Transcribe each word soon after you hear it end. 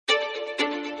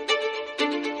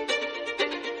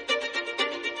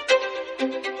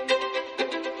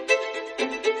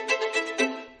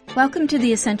Welcome to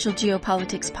the Essential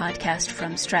Geopolitics podcast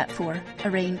from Stratfor, a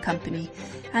RAIN company.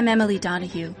 I'm Emily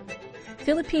Donahue.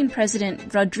 Philippine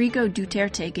President Rodrigo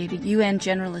Duterte gave a UN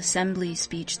General Assembly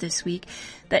speech this week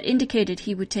that indicated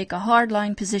he would take a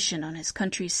hardline position on his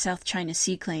country's South China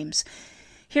Sea claims.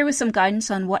 Here with some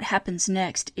guidance on what happens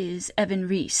next is Evan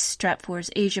Rees, Stratfor's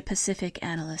Asia-Pacific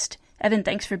analyst. Evan,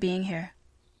 thanks for being here.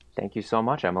 Thank you so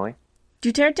much, Emily.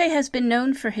 Duterte has been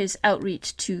known for his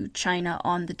outreach to China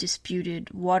on the disputed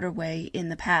waterway in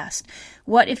the past.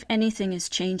 What, if anything, is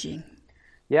changing?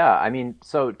 Yeah,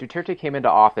 so Duterte came into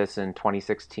office in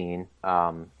 2016.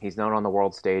 He's known on the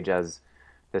world stage as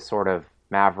this sort of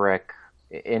maverick.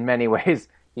 In many ways,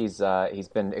 he's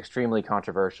been extremely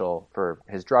controversial for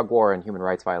his drug war and human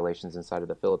rights violations inside of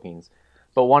the Philippines.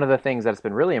 But one of the things that's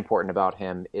been really important about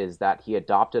him is that he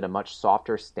adopted a much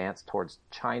softer stance towards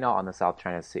China on the South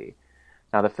China Sea.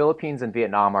 Now, the Philippines and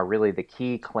Vietnam are really the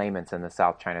key claimants in the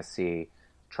South China Sea,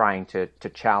 trying to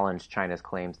challenge China's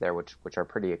claims there, which are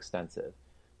pretty extensive.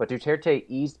 But Duterte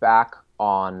eased back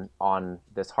on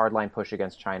this hardline push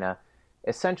against China,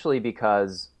 essentially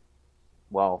because,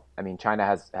 China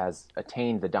has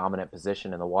attained the dominant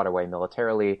position in the waterway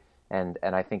militarily, and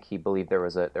I think he believed there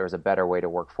was a better way to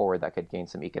work forward that could gain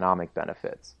some economic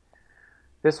benefits.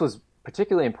 This was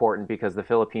particularly important because the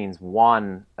Philippines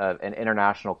won an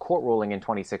international court ruling in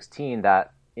 2016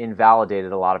 that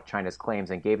invalidated a lot of China's claims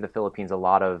and gave the Philippines a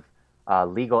lot of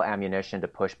legal ammunition to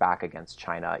push back against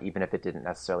China, even if it didn't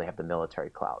necessarily have the military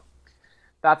clout.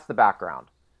 That's the background.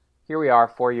 Here we are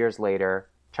 4 years later.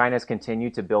 China's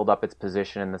continued to build up its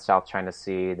position in the South China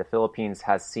Sea. The Philippines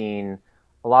has seen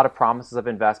a lot of promises of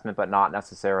investment, but not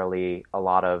necessarily a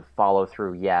lot of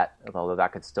follow-through yet, although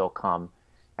that could still come.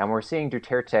 And we're seeing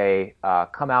Duterte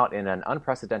come out in an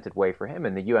unprecedented way for him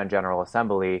in the UN General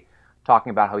Assembly, talking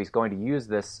about how he's going to use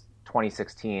this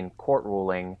 2016 court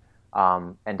ruling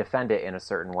and defend it in a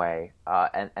certain way.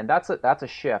 And that's a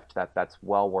shift that's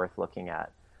well worth looking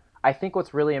at. I think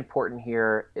what's really important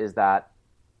here is that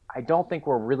I don't think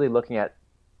we're really looking at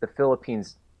the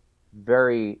Philippines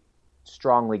very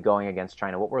strongly going against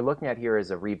China. What we're looking at here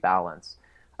is a rebalance,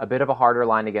 a bit of a harder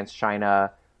line against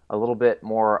China, a little bit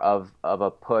more of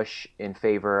a push in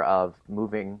favor of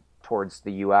moving towards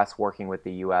the U.S., working with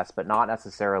the U.S., but not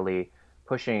necessarily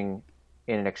pushing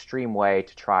in an extreme way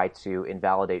to try to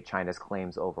invalidate China's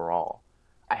claims overall.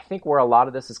 I think where a lot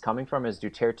of this is coming from is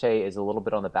Duterte is a little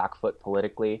bit on the back foot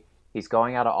politically. He's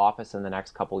going out of office in the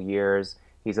next couple years.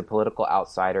 He's a political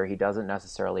outsider. He doesn't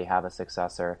necessarily have a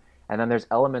successor. And then there's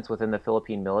elements within the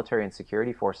Philippine military and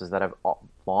security forces that have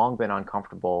long been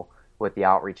uncomfortable with the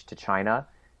outreach to China.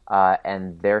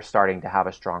 And they're starting to have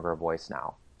a stronger voice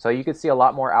now. So you could see a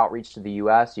lot more outreach to the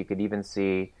U.S. You could even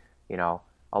see,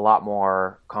 a lot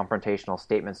more confrontational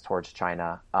statements towards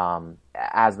China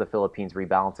as the Philippines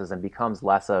rebalances and becomes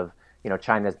less of,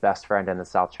 China's best friend in the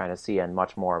South China Sea and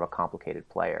much more of a complicated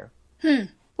player.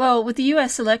 Well, with the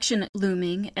U.S. election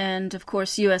looming, and of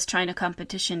course U.S.-China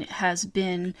competition has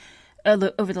been,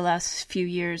 over the last few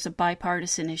years, a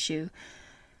bipartisan issue.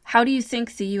 How do you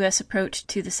think the U.S. approach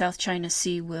to the South China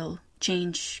Sea will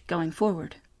change going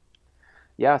forward?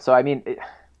 Yeah, so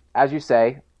as you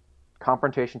say,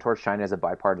 confrontation towards China is a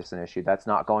bipartisan issue. That's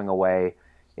not going away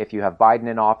if you have Biden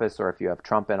in office or if you have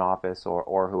Trump in office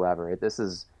or whoever. This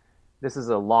is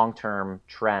a long-term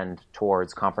trend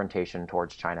towards confrontation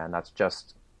towards China, and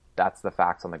that's the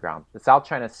facts on the ground. The South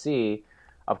China Sea,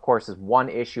 of course, is one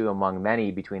issue among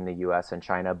many between the U.S. and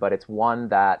China, but it's one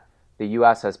that the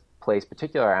U.S. has placed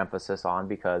particular emphasis on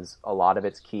because a lot of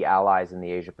its key allies in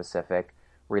the Asia Pacific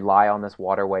rely on this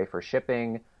waterway for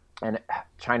shipping, and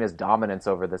China's dominance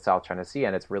over the South China Sea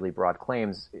and its really broad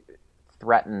claims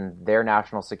threaten their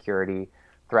national security,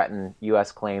 threaten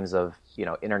U.S. claims of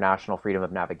international freedom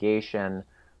of navigation,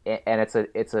 and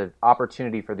it's an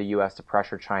opportunity for the U.S. to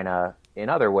pressure China in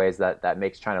other ways that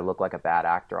makes China look like a bad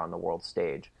actor on the world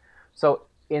stage. So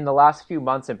in the last few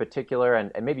months in particular,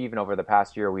 and maybe even over the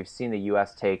past year, we've seen the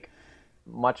U.S. take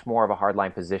much more of a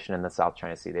hardline position in the South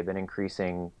China Sea. They've been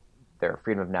increasing their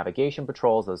freedom of navigation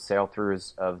patrols, those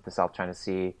sail-throughs of the South China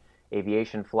Sea,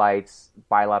 aviation flights,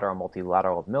 bilateral and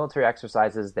multilateral military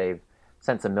exercises. They've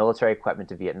sent some military equipment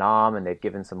to Vietnam, and they've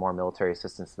given some more military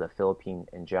assistance to the Philippines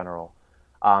in general.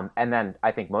 And then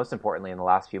I think most importantly, in the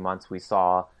last few months, we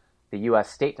saw the U.S.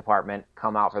 State Department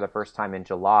come out for the first time in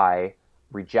July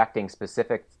rejecting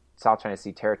specific South China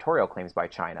Sea territorial claims by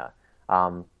China,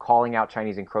 calling out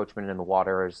Chinese encroachment in the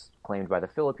waters claimed by the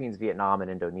Philippines, Vietnam,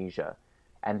 and Indonesia.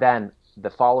 And then the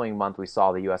following month, we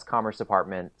saw the U.S. Commerce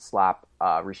Department slap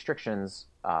restrictions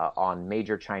on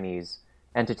major Chinese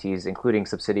entities, including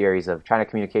subsidiaries of China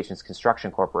Communications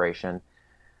Construction Corporation,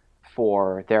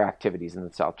 for their activities in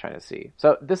the South China Sea.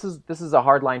 So this is a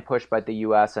hardline push by the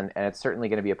U.S. and it's certainly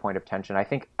going to be a point of tension. I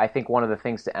think one of the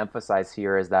things to emphasize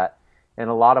here is that in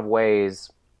a lot of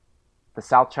ways, the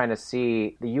South China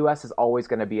Sea, the U.S. is always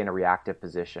going to be in a reactive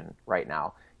position right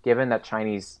now, given that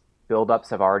Chinese buildups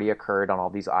have already occurred on all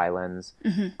these islands,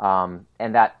 and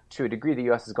that to a degree the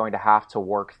U.S. is going to have to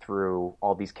work through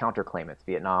all these counterclaimants: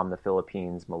 Vietnam, the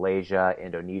Philippines, Malaysia,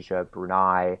 Indonesia,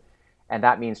 Brunei. And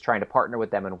that means trying to partner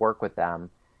with them and work with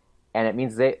them. And it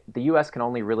means the U.S. can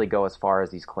only really go as far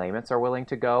as these claimants are willing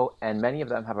to go. And many of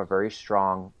them have a very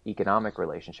strong economic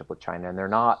relationship with China. And they're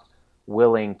not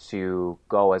willing to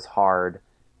go as hard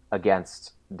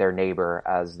against their neighbor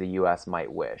as the U.S. might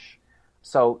wish.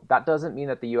 So that doesn't mean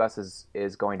that the U.S.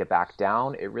 is going to back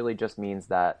down. It really just means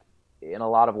that in a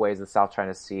lot of ways, the South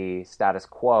China Sea status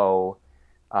quo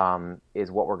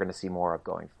is what we're going to see more of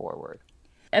going forward.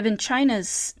 Evan,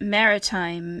 China's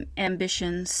maritime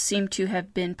ambitions seem to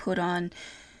have been put on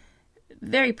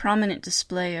very prominent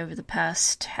display over the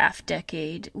past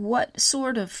half-decade. What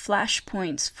sort of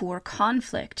flashpoints for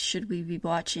conflict should we be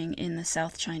watching in the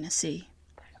South China Sea?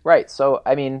 Right. So,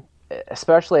 I mean,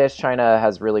 especially as China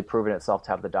has really proven itself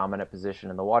to have the dominant position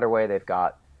in the waterway, they've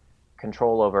got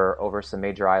control over some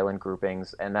major island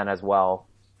groupings, and then as well...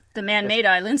 The man-made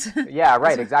islands. Yeah,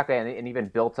 right, exactly. And even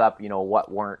built up,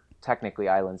 what weren't technically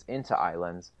islands into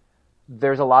islands.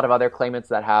 There's a lot of other claimants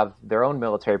that have their own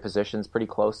military positions pretty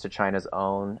close to China's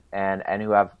own and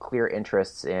who have clear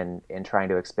interests in trying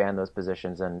to expand those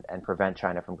positions and prevent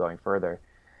China from going further.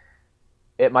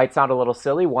 It might sound a little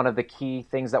silly. One of the key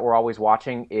things that we're always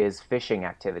watching is fishing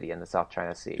activity in the South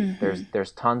China Sea. Mm-hmm.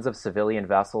 There's tons of civilian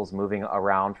vessels moving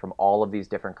around from all of these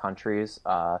different countries.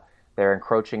 They're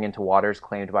encroaching into waters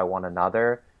claimed by one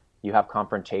another. You have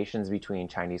confrontations between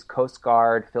Chinese Coast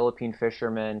Guard, Philippine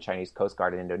fishermen, Chinese Coast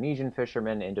Guard and Indonesian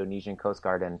fishermen, Indonesian Coast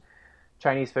Guard and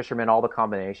Chinese fishermen, all the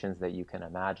combinations that you can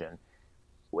imagine.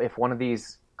 If one of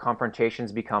these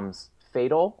confrontations becomes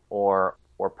fatal or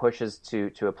pushes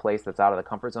to a place that's out of the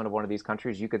comfort zone of one of these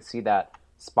countries, you could see that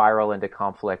spiral into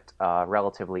conflict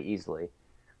relatively easily.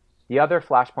 The other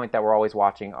flashpoint that we're always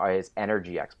watching is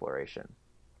energy exploration.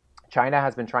 China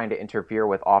has been trying to interfere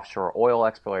with offshore oil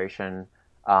exploration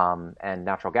and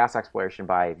natural gas exploration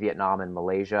by Vietnam and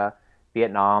Malaysia.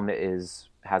 Vietnam has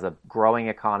a growing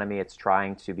economy. It's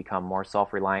trying to become more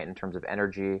self-reliant in terms of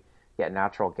energy, get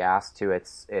natural gas to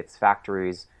its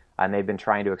factories, and they've been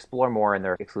trying to explore more in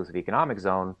their exclusive economic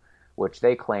zone, which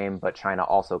they claim, but China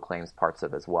also claims parts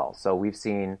of as well. So we've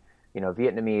seen,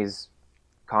 Vietnamese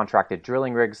contracted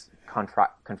drilling rigs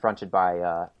confronted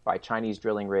by Chinese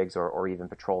drilling rigs or even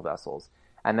patrol vessels.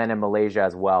 And then in Malaysia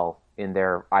as well, in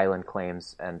their island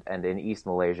claims and in East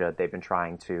Malaysia, they've been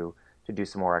trying to do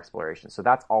some more exploration. So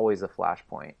that's always a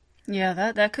flashpoint.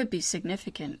 Yeah, that could be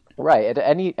significant. Right.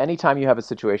 At any time you have a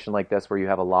situation like this where you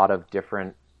have a lot of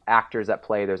different actors at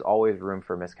play, there's always room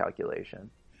for miscalculation.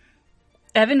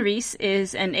 Evan Rees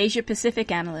is an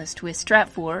Asia-Pacific analyst with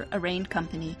Stratfor, a Rain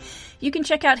company. You can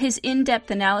check out his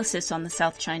in-depth analysis on the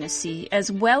South China Sea,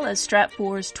 as well as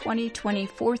Stratfor's 2020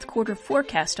 fourth quarter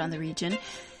forecast on the region,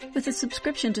 with a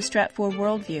subscription to Stratfor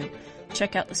Worldview.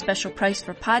 Check out the special price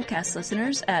for podcast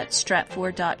listeners at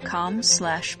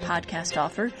stratfor.com/podcast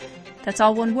offer. That's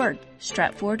all one word,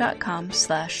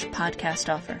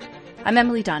 stratfor.com/podcast offer. I'm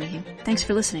Emily Donahue. Thanks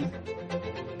for listening.